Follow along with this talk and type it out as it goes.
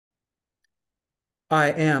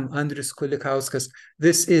I am Andris Kulikauskas.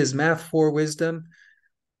 This is Math for Wisdom.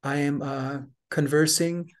 I am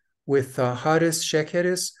conversing with Haris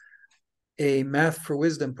Shekeris, a Math for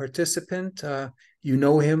Wisdom participant. You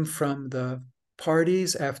know him from the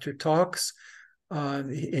parties after talks.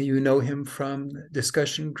 You know him from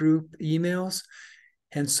discussion group emails.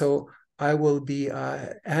 And so I will be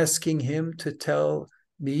asking him to tell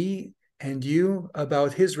me and you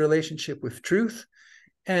about his relationship with truth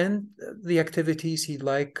and the activities he'd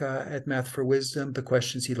like at Math for Wisdom, the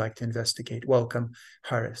questions he'd like to investigate. Welcome,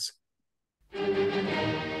 Haris.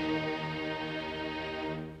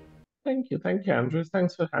 Thank you, Andrew.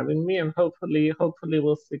 Thanks for having me, and hopefully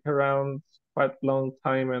we'll stick around quite a long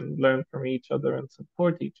time and learn from each other and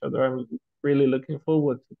support each other. I'm really looking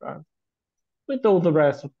forward to that. With all the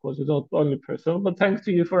rest, of course, it's not only personal, but thanks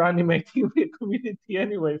to you for animating the community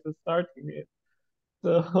anyway, for starting it.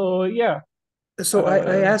 So yeah, So I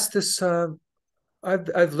uh, asked this.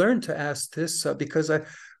 I've learned to ask this because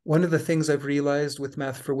one of the things I've realized with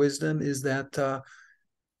Math for Wisdom is that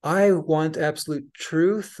I want absolute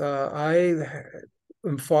truth. I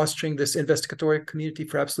am fostering this investigatory community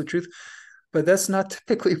for absolute truth, but that's not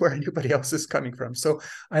typically where anybody else is coming from. So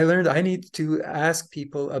I learned I need to ask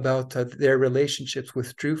people about their relationships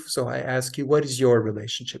with truth. So I ask you, what is your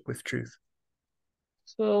relationship with truth?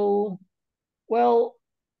 so well,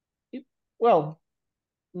 it, well,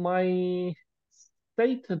 my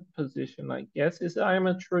stated position, I guess, is I'm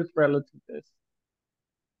a truth relativist.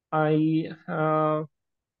 I have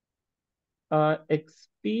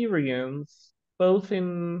experience both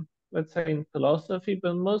in, let's say, in philosophy,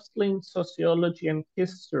 but mostly in sociology and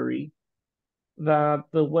history, that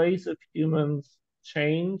the ways of humans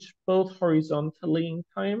change both horizontally in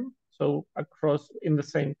time, so across in the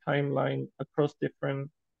same timeline across different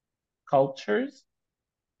cultures,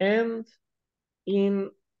 and in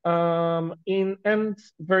and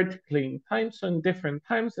vertically in time, so in different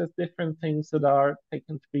times there's different things that are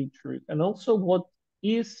taken to be truth, and also what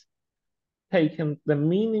is taken, the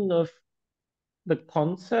meaning of the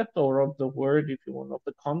concept or of the word, if you want, of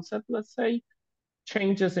the concept, let's say,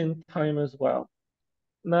 changes in time as well.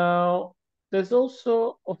 Now, there's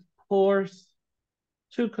also, of course,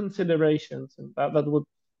 two considerations in that would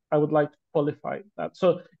I would like to qualify that.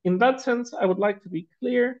 So in that sense, I would like to be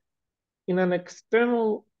clear in an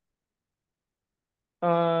external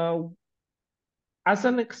uh, as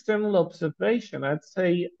an external observation, I'd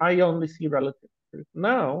say I only see relative truth.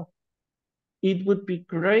 Now, it would be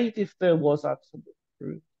great if there was absolute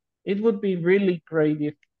truth. It would be really great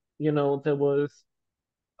if, there was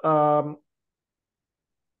um,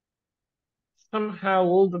 somehow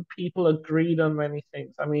all the people agreed on many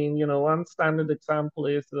things. I mean, one standard example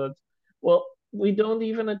is that, well, we don't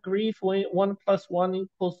even agree if 1 plus 1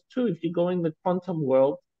 equals 2. If you go in the quantum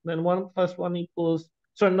world, then 1 plus 1 equals,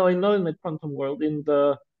 so no, not in the quantum world, in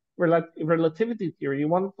the relativity theory,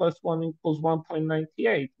 1 plus 1 equals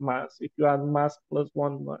 1.98 mass if you add mass plus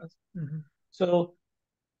one mass. Mhm. So,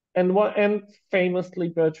 and famously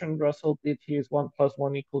Bertrand Russell did his 1 plus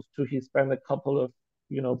 1 equals 2. He spent a couple of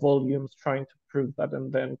volumes trying to prove that,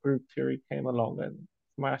 and then group theory came along and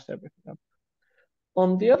smashed everything up.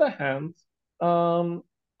 On the other hand,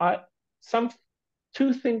 I some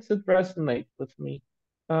two things that resonate with me.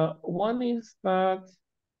 One is that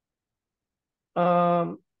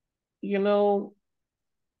um, you know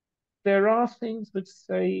there are things which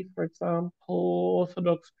say, for example,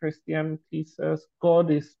 Orthodox Christianity says God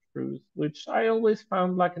is truth, which I always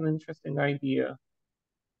found like an interesting idea.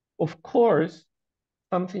 Of course,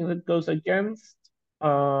 something that goes against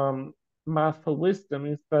math for wisdom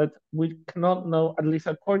is that we cannot know, at least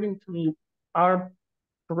according to me, our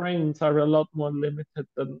brains are a lot more limited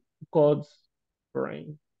than God's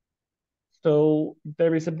brain. So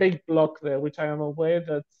there is a big block there, which I am aware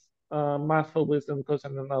that math for wisdom goes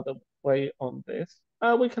in another way on this.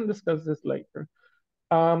 We can discuss this later.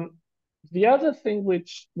 Um, the other thing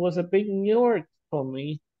which was a big nuance for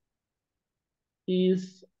me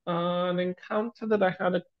is an encounter that I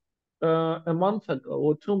had a month ago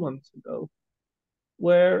or 2 months ago,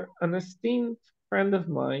 where an esteemed friend of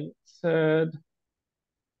mine said,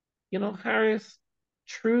 Harris,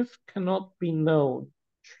 truth cannot be known.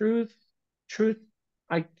 Truth, truth,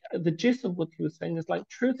 the gist of what he was saying is like,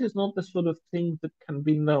 truth is not the sort of thing that can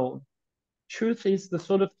be known. Truth is the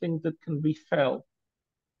sort of thing that can be felt.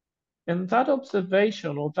 And that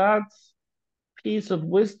observation or that piece of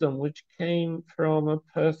wisdom, which came from a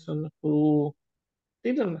person who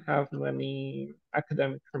didn't have many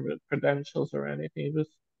academic credentials or anything. It was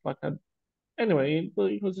like anyway,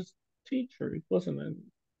 it was a teacher. It wasn't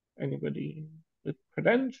anybody with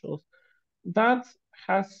credentials. That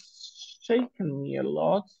has shaken me a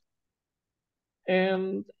lot.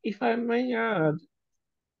 And if I may add,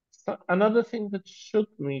 another thing that shook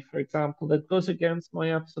me, for example, that goes against my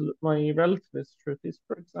relativist truth is,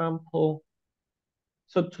 for example,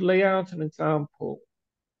 so to lay out an example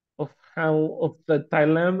of the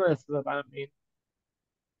dilemmas that I'm in,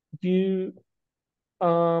 you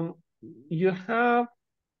um you have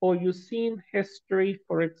or you see in history,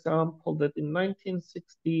 for example, that in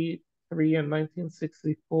 1963 and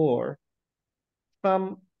 1964,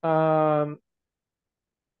 some um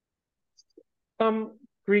some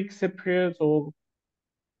Greek Cypriots or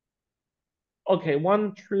okay,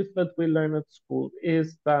 one truth that we learn at school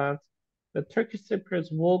is that the Turkish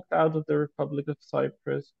Cypriots walked out of the Republic of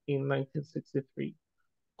Cyprus in 1963.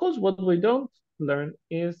 Of course, what we don't learn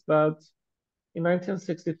is that in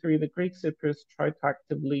 1963, the Greek Cypriots tried to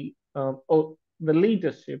actively, or the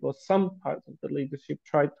leadership, or some parts of the leadership,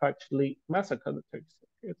 tried to actually massacre the Turkish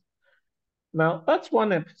Cypriots. Now, that's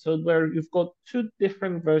one episode where you've got two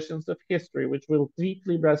different versions of history, which will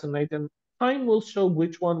deeply resonate, and time will show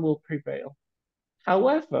which one will prevail.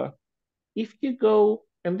 However, if you go,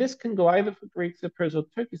 and this can go either for Greek Cypriots or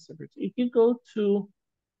Turkish Cypriots, if you go to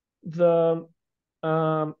the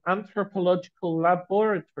anthropological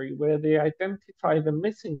laboratory where they identify the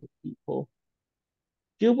missing people,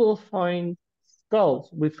 you will find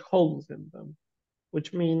skulls with holes in them,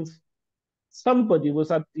 which means somebody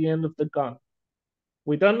was at the end of the gun.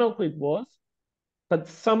 We don't know who it was, but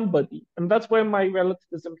somebody. And that's where my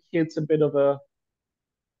relativism hits a bit of a,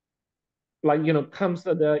 like, comes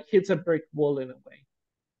to hits a brick wall in a way.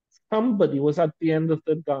 Somebody was at the end of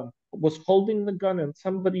the gun, was holding the gun, and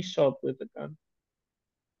somebody shot with the gun.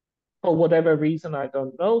 For whatever reason, I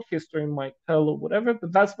don't know, history might tell or whatever,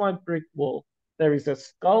 but that's my brick wall. There is a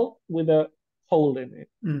skull with a hole in it,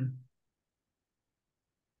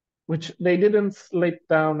 which they didn't slip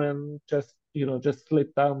down and just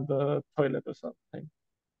slip down the toilet or something.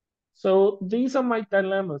 So these are my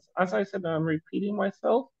dilemmas. As I said, I'm repeating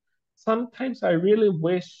myself. Sometimes I really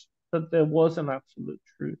wish that there was an absolute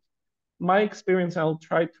truth. My experience, I'll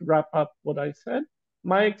try to wrap up what I said.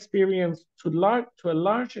 My experience to a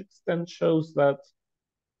large extent shows that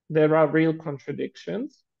there are real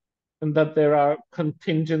contradictions and that there are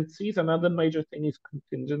contingencies. Another major thing is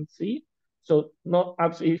contingency. So not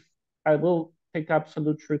if I will take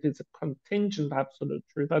absolute truth, it's a contingent absolute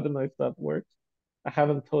truth. I don't know if that works. I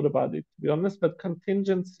haven't thought about it to be honest, but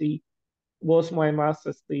contingency was my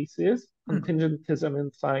master's thesis, contingentism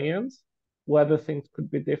in science, whether things could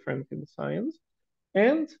be different in science.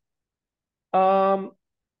 And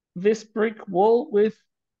this brick wall with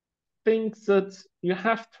things that you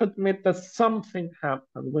have to admit that something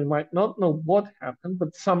happened. We might not know what happened,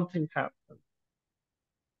 but something happened.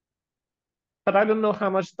 But I don't know how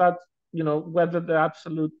much that, whether the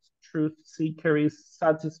absolute truth seeker is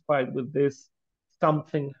satisfied with this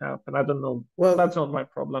something happened. I don't know. Well, that's not my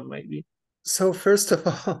problem, maybe. So first of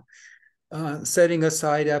all, setting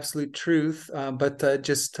aside absolute truth, but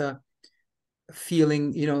just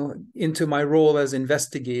feeling, into my role as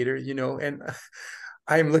investigator, and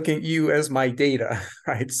I'm looking at you as my data,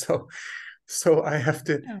 right? So I have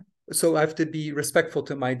to, Yeah. so I have to be respectful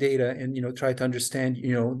to my data and, try to understand,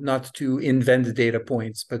 not to invent data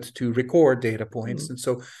points, but to record data points. And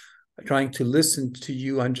so trying to listen to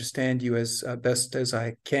you, understand you as best as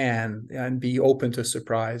I can, and be open to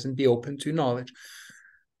surprise and be open to knowledge.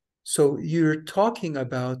 So you're talking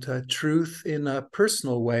about truth in a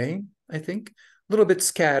personal way, I think, a little bit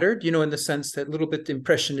scattered, in the sense that a little bit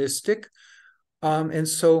impressionistic. And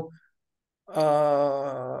so,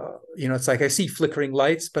 it's like I see flickering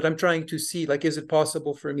lights, but I'm trying to see, like, is it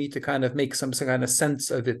possible for me to kind of make some kind of sense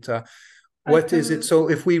of it? What is it? So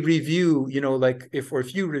if we review,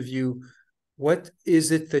 if you review, what is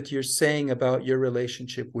it that you're saying about your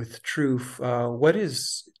relationship with truth? What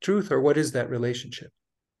is truth, or what is that relationship?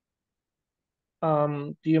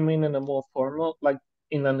 Do you mean in a more formal, like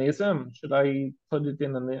in an ism? Should I put it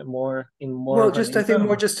in more Well, of an just I think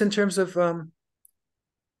more ism? just in terms of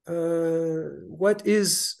what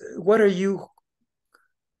are you,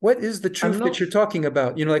 what is the I'm truth that not. you're talking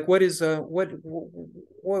about? Like what is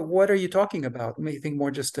what are you talking about? Let me think more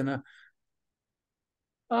just in a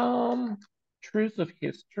Truths of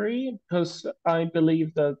history, because I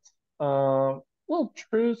believe that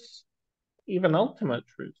truths, even ultimate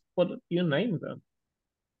truths, what you name them.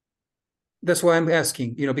 that's why I'm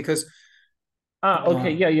asking, because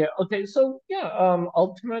Okay, yeah. Okay, so yeah,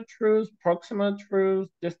 ultimate truths, proximate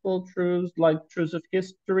truths, distal truths, like truths of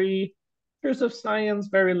history, truths of science,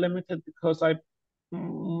 very limited because I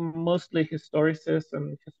mostly historicist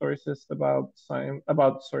and historicist about science,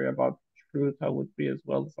 about truth, I would be as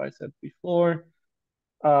well, as I said before.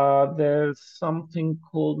 There's something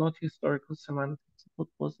called not historical semantics. What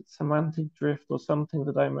was it? Semantic drift or something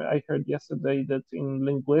that I heard yesterday that in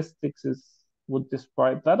linguistics is would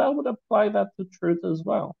describe that. I would apply that to truth as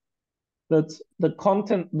well. That's the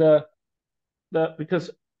content, the because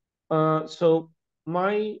so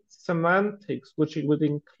my semantics, which it would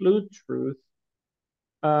include truth,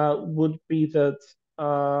 would be that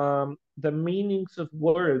the meanings of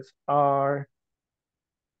words are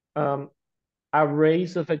um,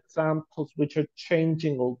 arrays of examples which are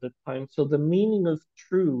changing all the time. So the meaning of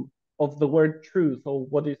true, of the word truth, or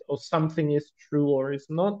what is, or something is true or is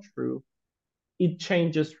not true, it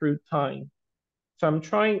changes through time. So I'm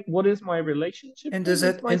trying, what is my relationship And here? does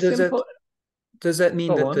That's that my and does that simple, does that mean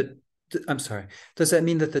go that on. I'm sorry, does that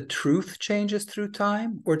mean that the truth changes through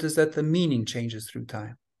time, or does that the meaning changes through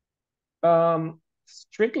time?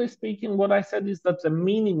 Strictly speaking, what I said is that the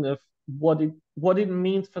meaning of what it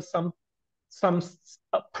means for some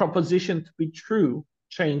proposition to be true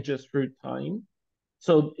changes through time.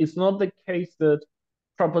 So it's not the case that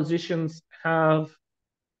propositions have,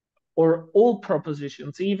 or all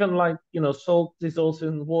propositions, even like, salt dissolves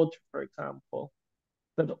in water, for example,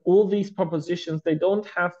 that all these propositions, they don't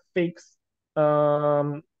have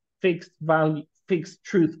um, fixed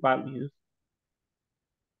truth values,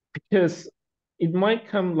 because it might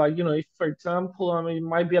come like, if, for example, I mean, it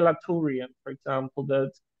might be a Latourian, for example,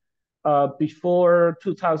 that before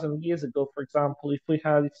 2000 years ago, for example, if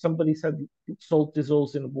somebody said salt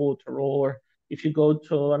dissolves in water, or if you go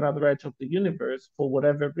to another edge of the universe for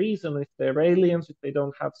whatever reason, if they're aliens, if they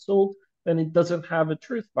don't have salt, then it doesn't have a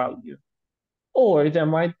truth value. Or there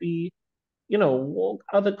might be,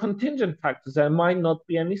 other contingent factors. There might not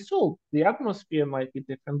be any salt. The atmosphere might be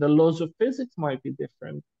different. The laws of physics might be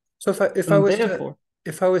different. So if I And was to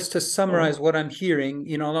therefore, summarize what I'm hearing,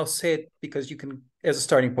 and I'll say it because you can, as a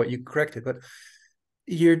starting point, you can correct it, but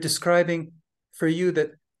you're describing for you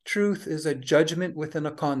that truth is a judgment within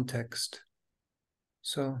a context.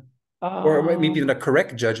 So, or maybe even um, a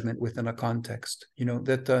correct judgment within a context,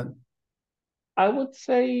 that I would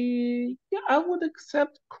say, yeah, I would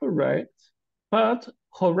accept correct, but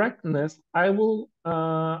correctness, I will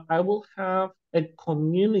have a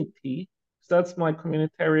community. That's my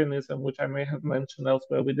communitarianism, which I may have mentioned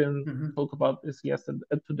elsewhere. We didn't mhm. talk about this yesterday,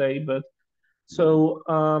 today, but so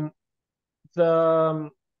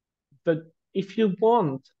the if you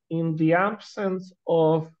want, in the absence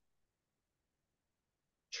of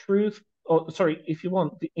truth, or sorry, if you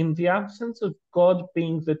want, in the absence of God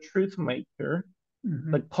being the truth maker,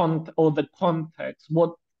 Mhm. the context,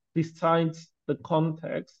 what decides the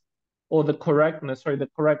context, or the correctness, sorry, the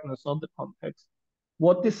correctness, not the context.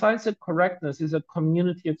 What decides the correctness is a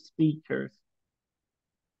community of speakers.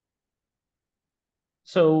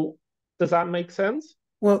 So does that make sense?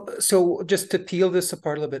 Well, so just to peel this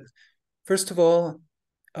apart a little bit, first of all,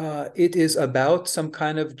 it is about some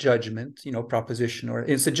kind of judgment, proposition, or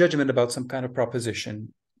it's a judgment about some kind of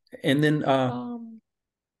proposition. And then, Um,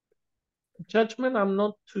 Judgment, I'm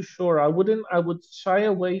not too sure. I would shy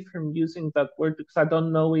away from using that word because I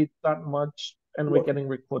don't know it that much and we're well, getting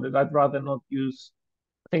recorded. I'd rather not use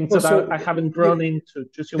things well, that I, so I haven't grown you, into. Do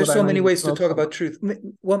you see what there's I so many mean? It's ways to not talk so about much. truth.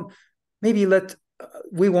 Well, maybe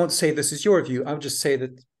we won't say this is your view. I'll just say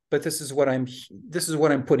that, but this is what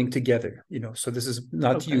I'm putting together, so this is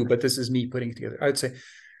not Okay. you, but this is me putting it together. I'd say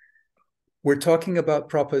we're talking about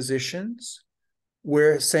propositions.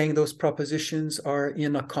 We're saying those propositions are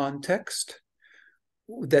in a context,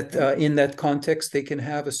 that Okay. in that context they can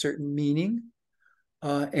have a certain meaning,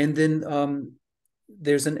 and then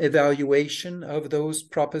there's an evaluation of those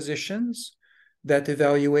propositions. That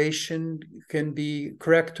evaluation can be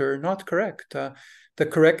correct or not correct. The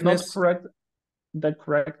Not correctness. correct. The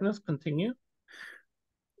correctness, continue.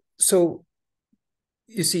 So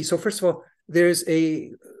you see, so first of all, there's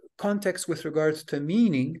a context with regards to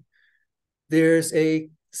meaning. There's a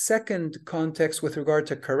second context with regard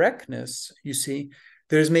to correctness. You see,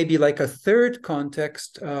 there's maybe like a third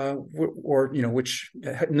context, or which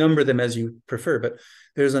number them as you prefer. But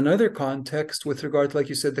there's another context with regard to, like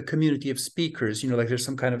you said, the community of speakers. Like there's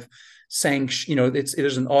some kind of sanction.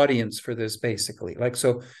 There's an audience for this, basically. Like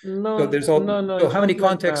so. So No, there's all. no, no, So it's how many not like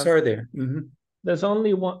contexts that. are there? Mm-hmm. There's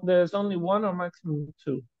only one or maximum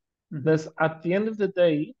two. Mm-hmm. There's At the end of the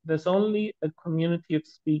day, there's only a community of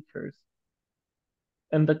speakers.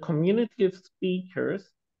 And the community of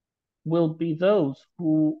speakers will be those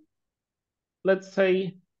who, let's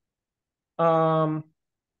say, um,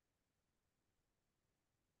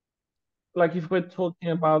 like if we're talking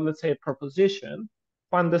about, let's say, a proposition,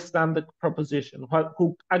 who understand the proposition,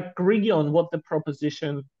 who agree on what the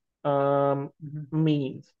proposition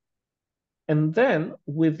means. And then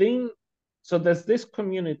so there's this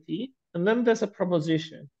community, and then there's a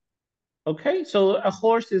proposition. Okay, so a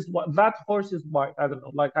horse is what that horse is white. I don't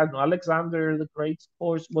know, Alexander the Great's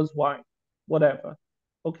horse was white, whatever.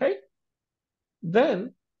 Okay,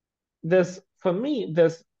 then for me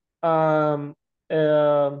there's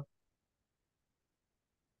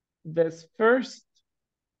first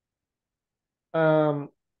a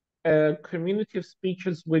community of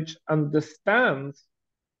speakers which understands.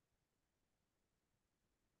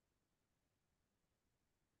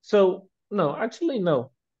 So no, actually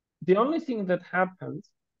no. The only thing that happens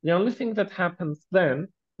then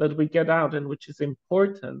that we get out and which is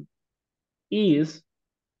important is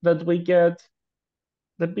that we get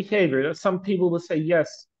the behavior. Some people will say,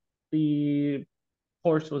 yes, the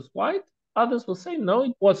horse was white. Others will say, no,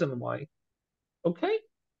 it wasn't white. Okay?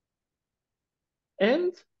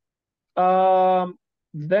 And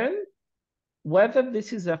then whether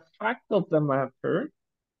this is a fact of the matter,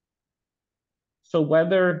 so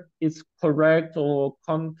whether it's correct or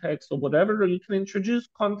context or whatever, you can introduce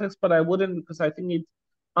context, but I wouldn't, because I think it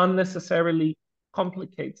unnecessarily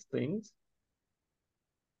complicates things.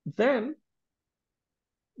 Then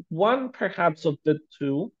one perhaps of the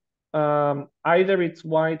two, either it's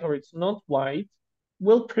white or it's not white,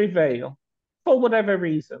 will prevail for whatever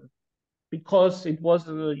reason. Because it was,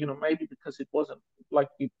 maybe because it wasn't like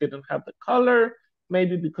it didn't have the color,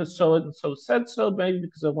 maybe because so and so said so, maybe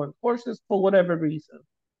because I want horses, for whatever reason.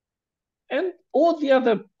 And or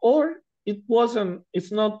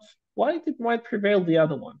it's not white, it might prevail the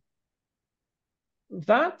other one.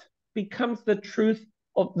 That becomes the truth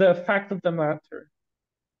of the fact of the matter.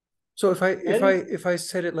 So if I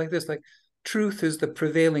said it like this, like truth is the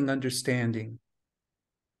prevailing understanding.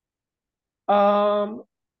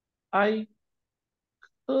 I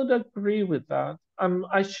could agree with that.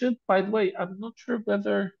 I should, by the way, I'm not sure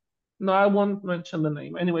whether. No, I won't mention the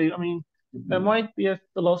name. Anyway, I mean, there might be a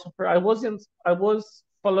philosopher. I was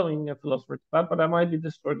following a philosopher to that, but I might be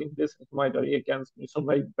distorting this. It might be against me, so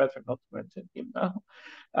maybe better not to mention him now.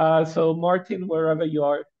 So Martin, wherever you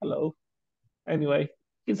are, hello. Anyway,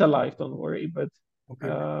 he's alive. Don't worry. But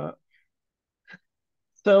okay.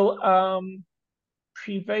 So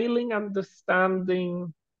prevailing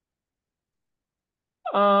understanding.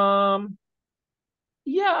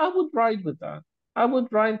 Yeah, I would ride with that. I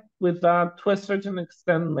would ride with that to a certain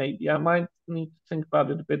extent, maybe. I might need to think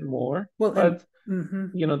about it a bit more, Well, but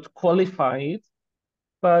to qualify it.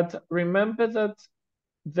 But remember that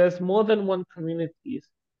there's more than one community.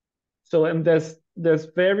 So, and there's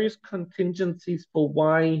various contingencies for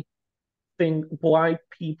why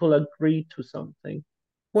people agree to something.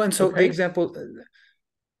 well, and so the Okay? example,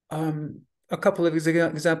 a couple of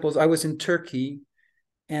examples. I was in Turkey,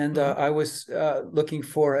 and I was looking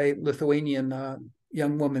for a Lithuanian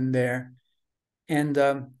young woman there, and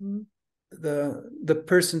the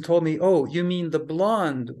person told me, "Oh, you mean the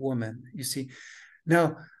blonde woman?" You see,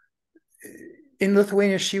 now in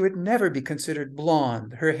Lithuania, she would never be considered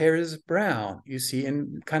blonde. Her hair is brown, you see,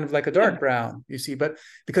 and kind of like a dark brown, you see, but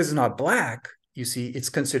because it's not black, you see, it's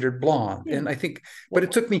considered blonde. And I think, but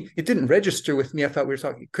it didn't register with me. I thought we were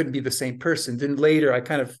talking, it couldn't be the same person. Then later I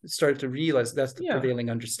kind of started to realize that's the prevailing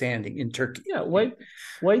understanding in Turkey. Yeah, wait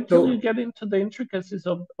till you get into the intricacies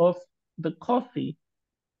of the coffee,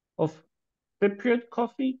 of Cypriot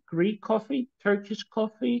coffee, Greek coffee, Turkish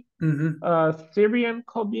coffee, Syrian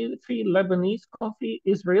coffee, Lebanese coffee,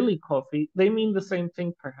 Israeli coffee. They mean the same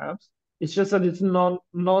thing, perhaps. It's just that it's not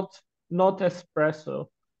espresso.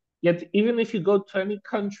 Yet, even if you go to any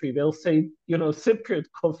country, they'll say, Cypriot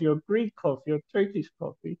coffee or Greek coffee or Turkish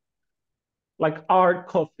coffee, like our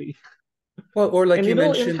coffee. Well, or like and you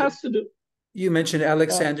it has to do. You mentioned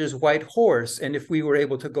Alexander's white horse, and if we were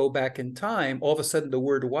able to go back in time, all of a sudden the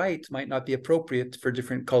word white might not be appropriate for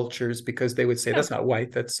different cultures because they would say that's not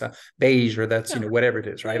white, that's beige, or that's whatever it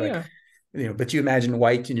is, right? But you imagine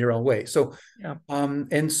white in your own way. So,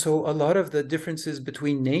 and so a lot of the differences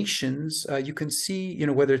between nations, you can see,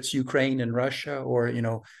 whether it's Ukraine and Russia or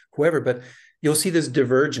whoever, but you'll see this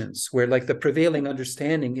divergence where like the prevailing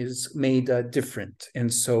understanding is made different,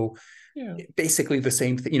 and so. Basically the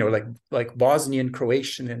same thing, like Bosnian,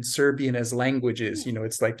 Croatian, and Serbian as languages.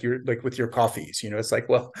 It's like you're like with your coffees. It's like,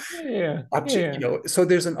 well, so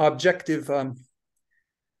there's an objective,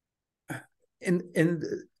 in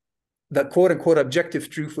the quote unquote objective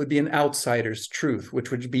truth would be an outsider's truth,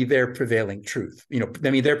 which would be their prevailing truth.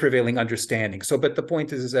 Their prevailing understanding. So, but the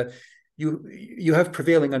point is that you have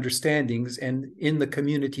prevailing understandings, and in the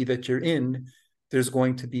community that you're in, there's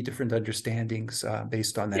going to be different understandings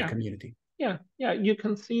based on that community. Yeah, you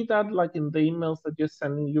can see that like in the emails that you're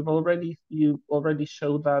sending. You already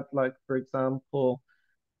showed that, like for example,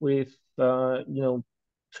 with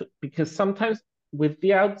because sometimes with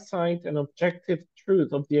the outside and objective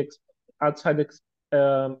truth of the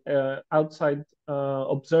outside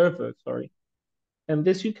observer, sorry. And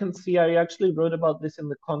this you can see, I actually wrote about this in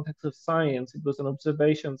the context of science. It was an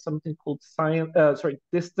observation, something called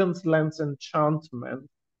distance lens enchantment,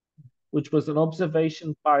 which was an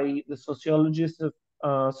observation by the sociologist of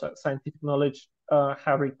scientific knowledge,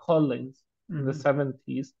 Harry Collins, in the Mm-hmm.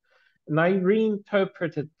 70s. And I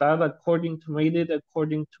reinterpreted that made it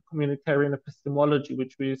according to communitarian epistemology,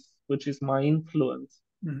 which is my influence.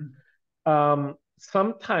 Mm-hmm.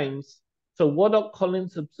 Sometimes, so what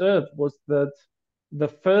Collins observed was that the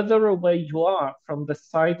further away you are from the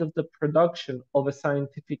site of the production of a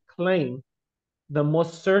scientific claim, the more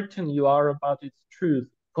certain you are about its truth.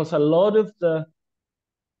 Because a lot of the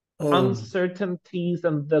Oh, uncertainties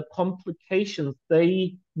and the complications,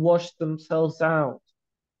 they wash themselves out.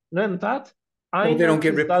 And that, I oh, they don't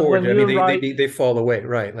get noticed that when reported. I mean, you they write, they fall away,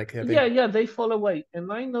 right? Like, yeah, they. yeah, they fall away.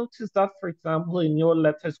 And I noticed that, for example, in your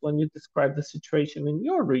letters when you describe the situation in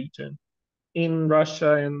your region, in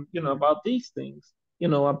Russia, and Mhm. about these things,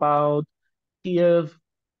 about Kiev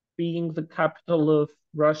being the capital of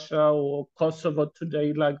Russia, or Kosovo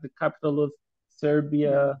today like the capital of Yeah.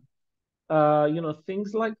 Serbia,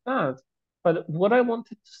 things like that. But what I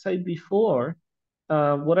wanted to say before,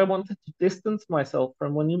 what I wanted to distance myself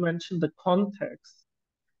from when you mentioned the context,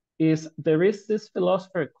 is there is this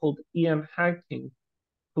philosopher called Ian Hacking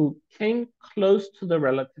who came close to the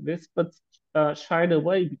relativists but shied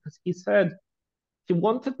away because he said he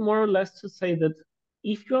wanted more or less to say that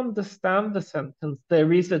if you understand the sentence,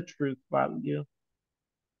 there is a truth value.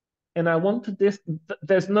 And I want to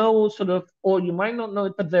there's no sort of, or you might not know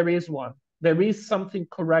it, but there is one. There is something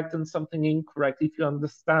correct and something incorrect if you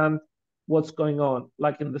understand what's going on,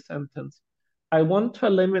 like in the sentence. I want to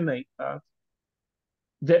eliminate that.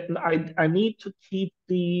 I need to keep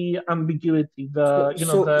the ambiguity, So,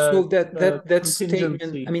 that the that statement, I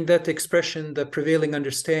contingency. mean, that expression, the prevailing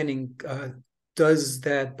understanding, does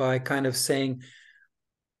that by kind of saying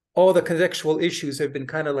all the contextual issues have been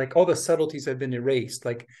kind of like all the subtleties have been erased.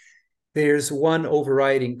 Like there's one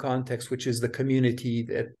overriding context, which is the community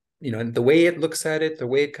that, and the way it looks at it, the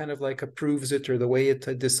way it kind of like approves it, or the way it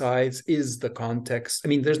decides is the context. I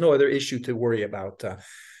mean, there's no other issue to worry about.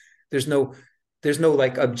 There's no there's no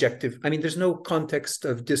like objective, I mean, there's no context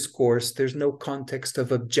of discourse, there's no context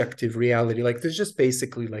of objective reality. Like there's just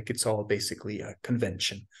basically like it's all basically a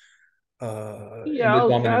convention, in Yeah,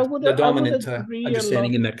 okay. the I would dominant agree a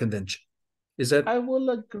understanding lot. in that convention. Is that? I will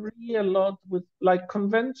agree a lot with like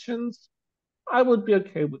conventions. I would be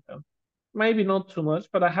okay with them. Maybe not too much,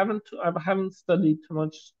 but I haven't studied too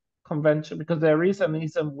much convention because there is an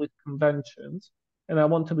ism with conventions, and I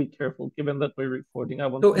want to be careful. Given that we're recording, I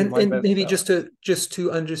want So, to do my and best maybe out. just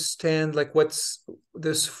to understand like what's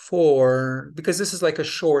this for, because this is like a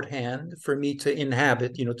shorthand for me to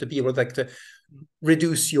inhabit, to be able to like to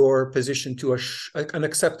reduce your position to an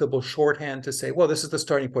acceptable shorthand to say, well, this is the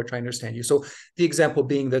starting point, try to understand you. So the example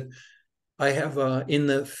being that I have in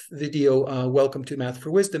the video, Welcome to Math for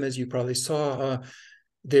Wisdom, as you probably saw,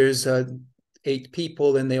 there's 8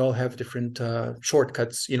 people and they all have different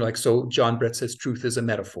shortcuts, like, so John Brett says truth is a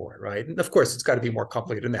metaphor, right? And of course, it's got to be more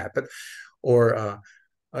complicated than that, but, or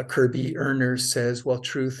Kirby Erner says, well,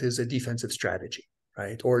 truth is a defensive strategy,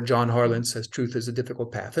 right? Or John Harlan says truth is a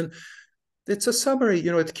difficult path. And it's a summary,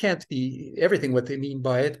 it can't be everything what they mean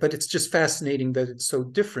by it, but it's just fascinating that it's so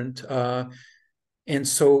different. And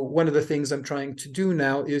so one of the things I'm trying to do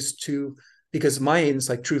now is because mine is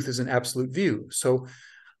like truth is an absolute view. So,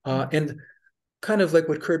 and kind of like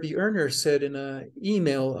what Kirby Erner said in an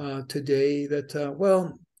email today, that,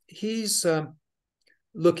 well, he's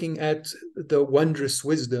looking at the wondrous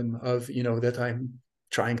wisdom of, that I'm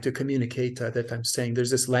trying to communicate, that I'm saying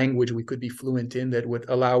there's this language we could be fluent in that would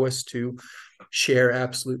allow us to share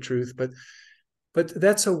absolute truth. But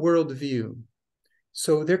that's a worldview.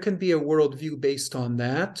 So there can be a worldview based on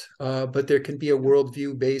that, but there can be a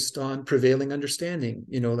worldview based on prevailing understanding.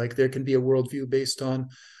 Like there can be a worldview based on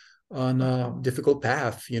a difficult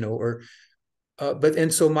path, or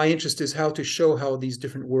and so my interest is how to show how these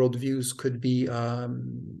different worldviews could be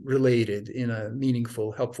related in a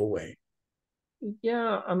meaningful, helpful way.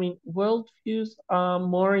 Yeah, I mean, worldviews are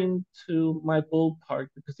more into my ballpark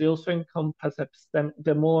because they also encompass epistemic,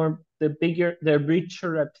 the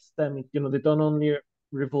richer epistemic, they don't only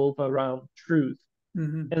revolve around truth.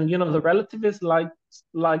 Mm-hmm. And, the relativist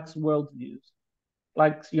likes worldviews.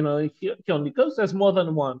 Likes, he only goes, there's more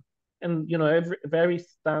than one. and every very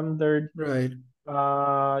standard Right.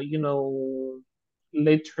 you know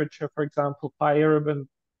literature. For example, Feyerabend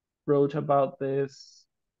wrote about this.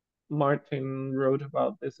 Martin wrote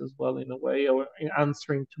about this as well in a way, or in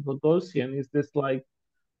answering to Boghossian. Is this like,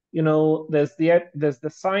 there's the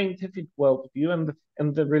scientific worldview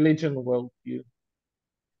and the religion worldview,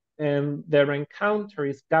 and their encounter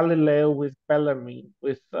is Galileo with Bellarmine,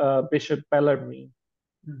 with Bishop Bellarmine,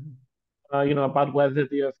 Mhm. About whether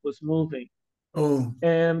the Earth was moving. Oh,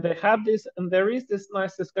 And they have this, and there is this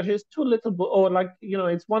nice discussion. It's two little book, or like,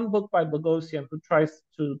 it's one book by Boghossian who tries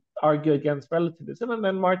to argue against relativism, and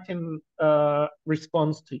then Martin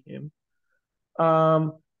responds to him. Um,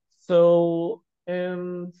 so,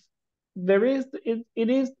 and there is it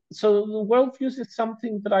is so the worldviews is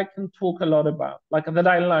something that I can talk a lot about, like that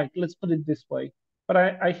I like. Let's put it this way. But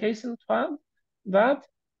I hasten to add that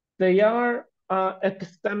they are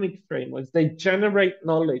epistemic frameworks. They generate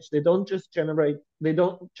knowledge. They don't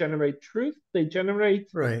generate truth. They generate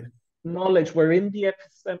right. knowledge. Where in the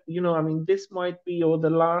epistem, I mean, this might be over the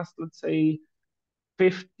last, let's say,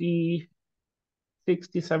 50,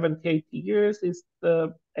 60, 70, 80 years is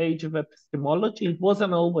the age of epistemology. It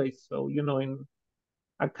wasn't always so, in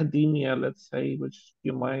academia, let's say, which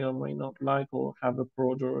you might or may not like or have a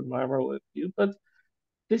broader or narrower view. But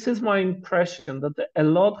this is my impression that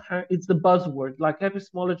it's the buzzword, like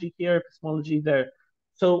epistemology here, epistemology there.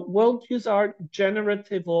 So worldviews are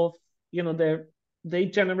generative of, they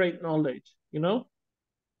generate knowledge,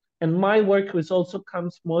 And my work is also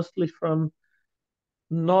comes mostly from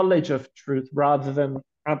knowledge of truth rather than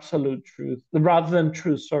absolute truth, rather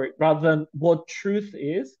than what truth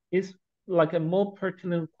is like a more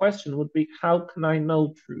pertinent question would be, how can I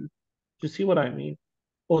know truth? Do you see what I mean?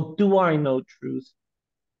 Or do I know truth?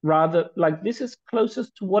 Rather, like, this is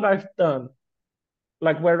closest to what I've done,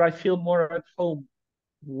 like where I feel more at home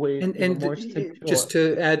with, And more secure. just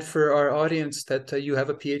to add for our audience that you have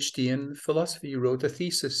a PhD in philosophy. You wrote a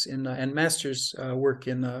thesis in and master's work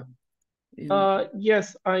in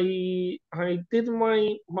Yes, I did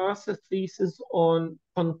my master thesis on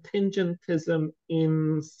contingentism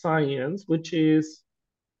in science, which is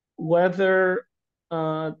whether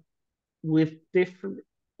with different,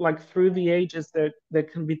 like through the ages, there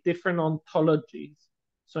can be different ontologies.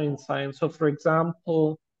 So in science, so for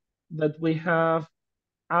example, that we have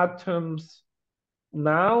atoms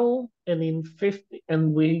now and in 50,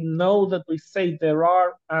 and we know that we say there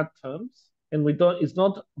are atoms, and we don't, it's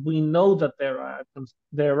not we know that there are atoms,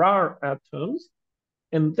 there are atoms,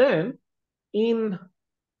 and then in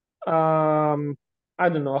I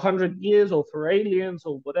don't know, 100 years, or for aliens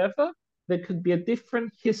or whatever, there could be a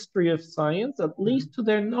different history of science, at least to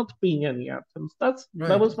there not being any atoms. That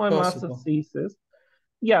right. was my master's Possible. thesis.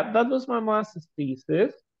 Yeah, that was my master's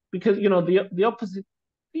thesis, because the opposite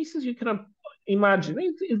thesis you can imagine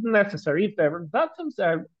is necessary. If there are atoms,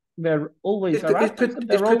 there always are atoms, and It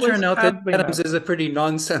there could always turn out that have been atoms is a atoms. pretty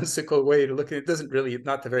nonsensical way to look at it. It doesn't really,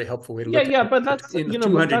 not a very helpful way to Yeah, look at yeah, it. but But that's in but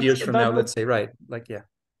 200 that's years from now, that let's say, right? Like, yeah.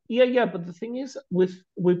 Yeah, yeah, but the thing is,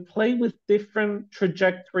 we play with different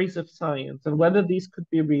trajectories of science and whether these could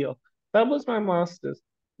be real. That was my master's.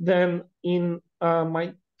 Then in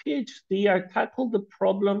my PhD, I tackled the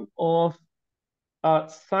problem of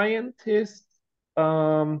scientists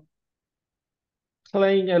um,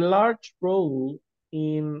 playing a large role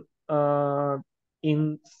in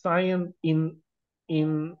science,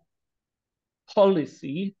 in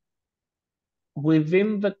policy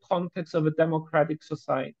within the context of a democratic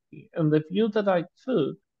society. And the view that I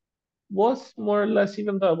took was more or less,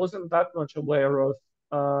 even though I wasn't that much aware of,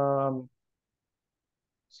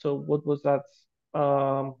 so what was that?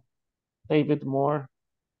 Um, David Moore,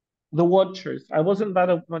 The Watchers. I wasn't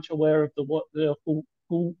that much aware of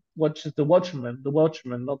who watches the Watchmen,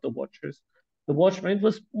 not the Watchers. The Watchmen. It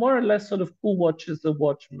was more or less sort of who watches the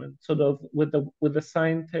Watchmen, sort of with the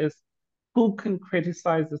scientists, who can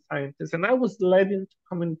criticize the scientists. And I was led into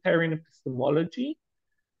communitarian epistemology,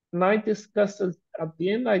 and I discussed at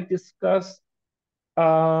the end. I discussed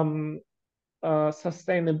um,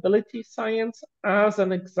 sustainability science as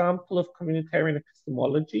an example of communitarian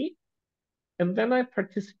epistemology. And then I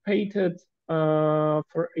participated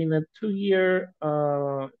for in a 2 year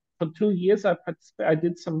for 2 years. I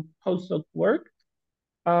did some postdoc work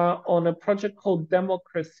on a project called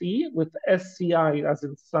Democracy, with SCI as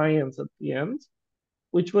in science at the end,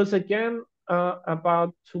 which was again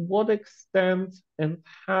about to what extent and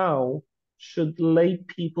how should lay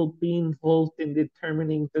people be involved in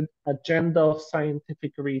determining the agenda of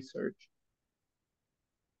scientific research.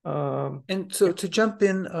 And so Yeah. to jump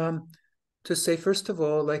in, to say, first of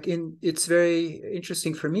all, it's very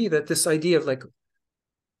interesting for me that this idea of like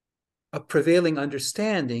a prevailing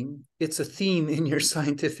understanding, it's a theme in your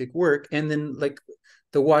scientific work, and then like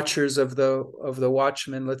the watchers of the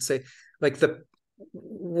Watchmen, let's say, like the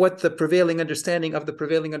what the prevailing understanding of the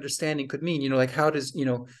prevailing understanding could mean, like how does,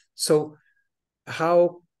 so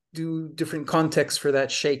how do different contexts for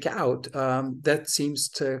that shake out? That seems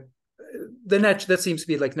to that seems to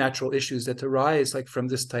be like natural issues that arise like from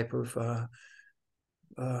this type of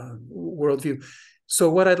worldview. So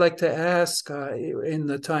what I'd like to ask in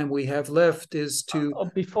the time we have left is to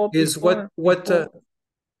before is what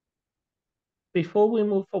before we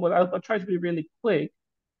move forward, I'll try to be really quick.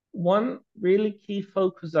 One really key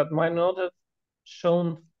focus that might not have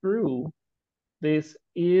shown through this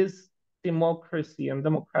is democracy and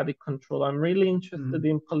democratic control. I'm really interested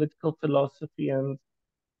in political philosophy and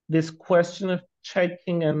this question of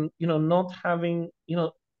checking and not having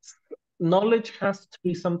knowledge has to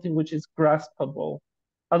be something which is graspable.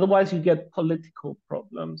 Otherwise, you get political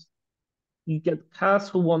problems. You get castes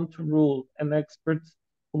who want to rule and experts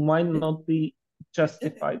who might not be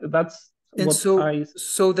justified. That's and what so I.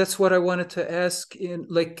 so that's what I wanted to ask, in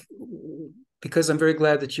like, because I'm very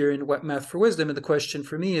glad that you're in what Math for Wisdom, and the question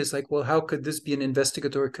for me is like, well, how could this be an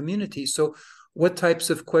investigatory community? So what types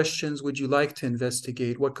of questions would you like to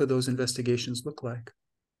investigate? What could those investigations look like?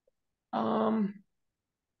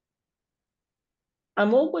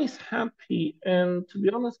 I'm always happy, and to be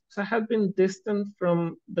honest, I had been distant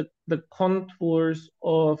from the contours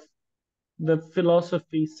of the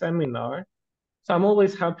philosophy seminar. So I'm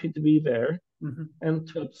always happy to be there and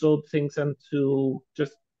to absorb things and to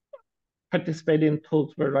just participate in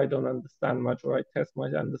talks where I don't understand much or I test my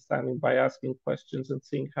understanding by asking questions and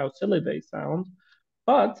seeing how silly they sound.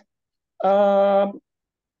 But so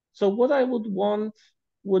what I would want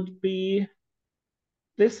would be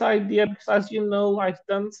this idea, because as you know, I've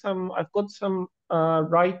got some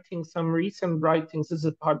writing, some recent writings. This is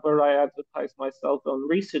the part where I advertise myself on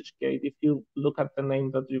ResearchGate. If you look at the name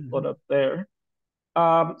that you've got up there,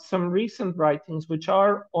 some recent writings which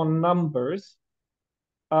are on numbers.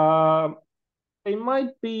 They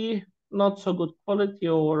might be not so good quality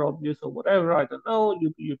or obvious or whatever. I don't know.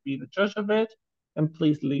 You be the judge of it, and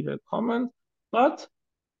please leave a comment. But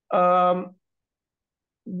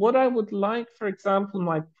what I would like, for example,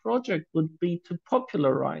 my project would be to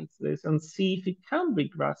popularize this and see if it can be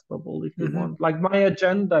graspable if you want, like my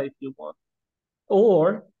agenda if you want.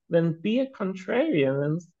 Or then be a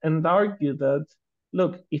contrarian and argue that,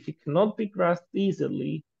 look, if it cannot be grasped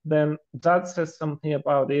easily, then that says something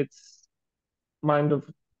about its mind of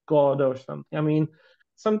God or something. I mean,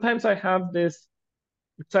 sometimes I have this,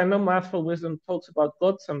 because I know Math for Wisdom talks about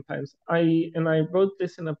God sometimes. I wrote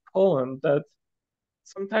this in a poem that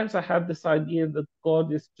sometimes I have this idea that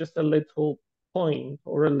God is just a little point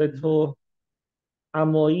or a little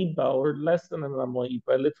amoeba or less than an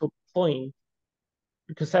amoeba, a little point,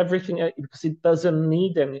 because it doesn't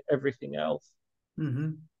need everything else.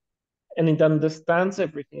 And it understands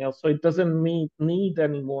everything else. So it doesn't need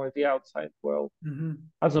anymore the outside world,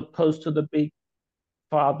 as opposed to the big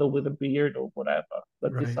father with a beard or whatever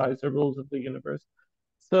that decides the rules of the universe.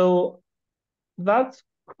 So that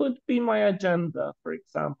could be my agenda, for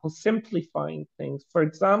example, simplifying things. For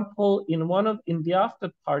example, in the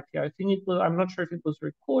after party, I think it was, I'm not sure if it was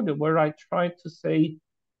recorded, where I tried to say,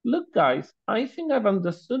 look, guys, I think I've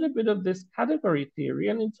understood a bit of this category theory,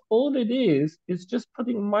 and it's all it is just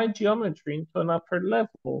putting my geometry into an upper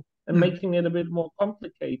level and making it a bit more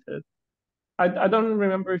complicated. I don't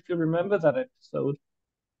remember if you remember that episode.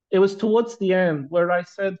 It was towards the end where I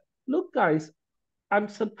said, look, guys, I'm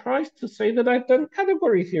surprised to say that I've done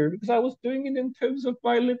category theory because I was doing it in terms of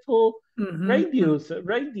my little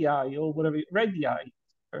radii or whatever, radii,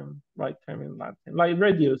 right term in Latin, like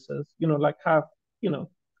radiuses, like half,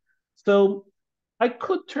 So I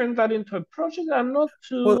could turn that into a project.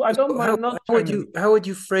 Well, I don't so mind not turning. how would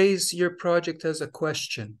you phrase your project as a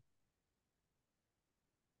question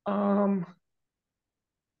Um,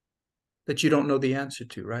 that you don't know the answer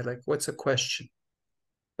to, right? Like, what's a question?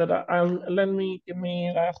 that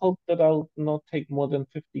I hope that I'll not take more than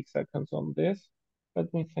 50 seconds on this.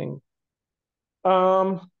 Let me think.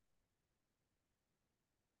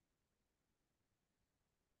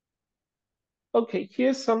 Okay,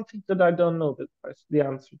 here's something that I don't know the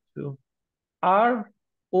answer to. Are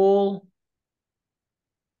all,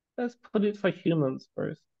 let's put it for humans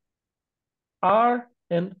first. Are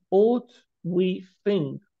and ought we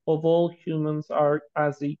think of all humans are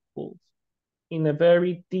as equals in a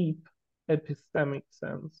very deep epistemic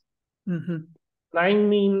sense? I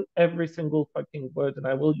mean every single fucking word, and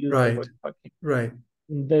I will use the word fucking.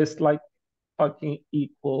 There's like fucking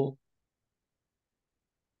equal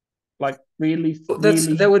like really, That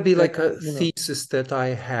really would be get, like a you know. thesis that I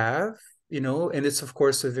have, and it's of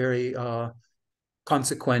course a very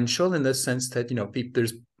consequential in the sense that,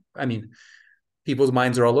 I mean, people's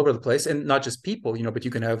minds are all over the place, and not just people, but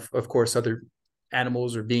you can have, of course, other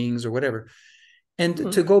animals or beings or whatever.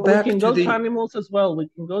 And to go We back can to go to the, animals as well. We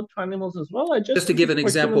can go to animals as well. I just just to think give it's an for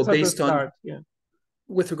example humans at the based on, start. Yeah.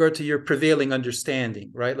 with regard to your prevailing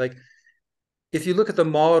understanding, right? Like if you look at the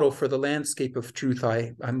model for the landscape of truth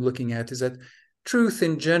I'm looking at, is that truth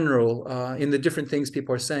in general, in the different things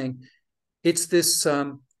people are saying, it's this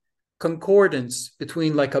concordance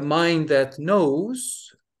between like a mind that knows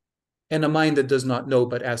and a mind that does not know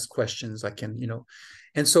but asks questions, like,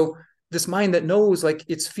 and so this mind that knows, like,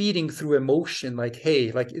 it's feeding through emotion, like,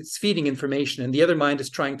 hey, like it's feeding information, and the other mind is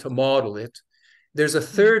trying to model it. There's a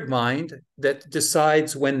third mind that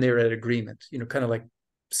decides when they're at agreement, kind of like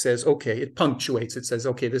says, okay, it punctuates, it says,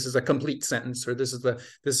 okay, this is a complete sentence, or this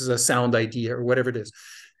is a sound idea, or whatever it is.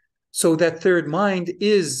 So that third mind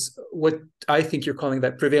is what I think you're calling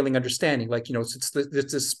that prevailing understanding. Like, it's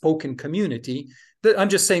the spoken community that I'm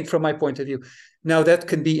just saying from my point of view. Now that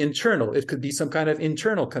can be internal. It could be some kind of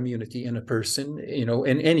internal community in a person,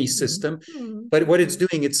 in any system. But what it's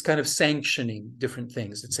doing, it's kind of sanctioning different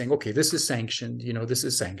things. It's saying, okay, this is sanctioned, this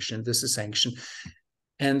is sanctioned, this is sanctioned.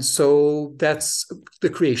 And so that's the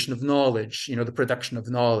creation of knowledge, the production of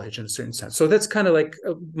knowledge in a certain sense. So that's kind of like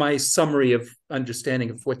my summary of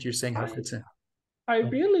understanding of what you're saying, how it fits in. I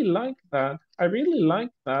really like that. I really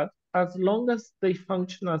like that, as long as they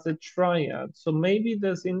function as a triad. So maybe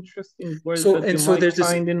there's interesting words So, that you and so might there's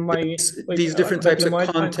find in my, wait, these different that types you of might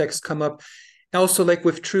find. contexts come up. Also, like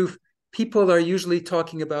with truth, people are usually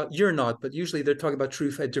talking about, you're not, but usually they're talking about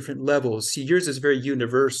truth at different levels. See, yours is very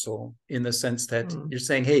universal in the sense that you're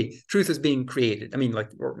saying, hey, truth is being created. I mean, like,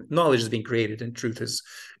 or knowledge is being created, and truth is.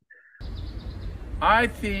 I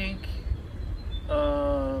think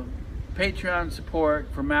Patreon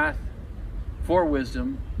support for Math for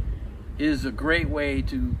Wisdom is a great way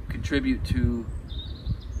to contribute to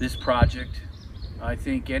this project. I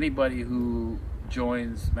think anybody who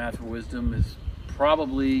joins Math for Wisdom is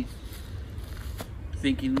probably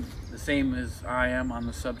thinking the same as I am on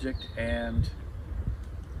the subject, and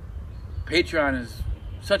Patreon is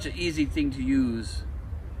such an easy thing to use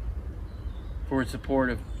for support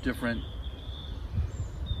of different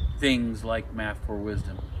things like Math for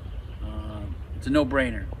Wisdom. It's a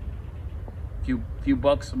no-brainer. Few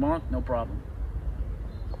bucks a month, no problem.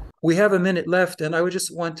 We have a minute left, and I would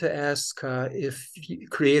just want to ask if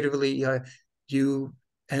creatively you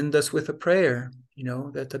end us with a prayer,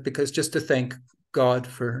 that because just to thank God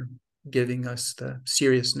for giving us the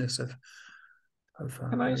seriousness of our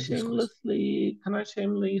discourse. Can I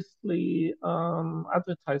shamelessly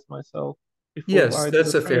advertise myself before Yes, I do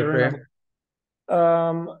that's the a fair prayer?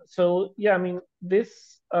 prayer. So yeah, I mean,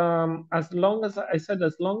 this, as long as I said,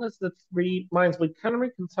 as long as the three minds, we can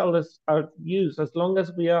reconcile our views, as long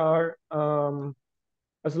as we are,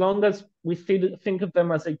 as long as we think of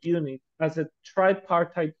them as a unit, as a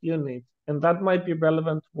tripartite unit, and that might be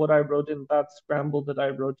relevant to what I wrote in that scramble that I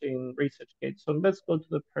wrote in ResearchGate. So let's go to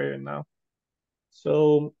the prayer now.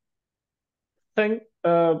 So thank,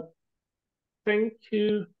 thank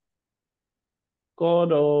you,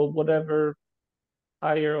 God, or whatever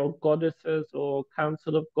higher, or goddesses, or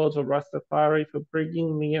council of gods, or Rastafari, for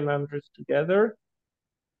bringing me and Andres together.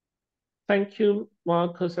 Thank you,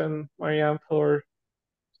 Marcus and Marianne, for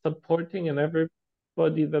supporting, and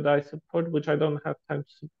everybody that I support, which I don't have time to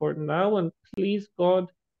support now. And please,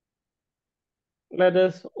 God, let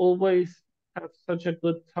us always have such a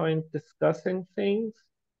good time discussing things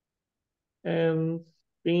and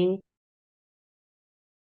being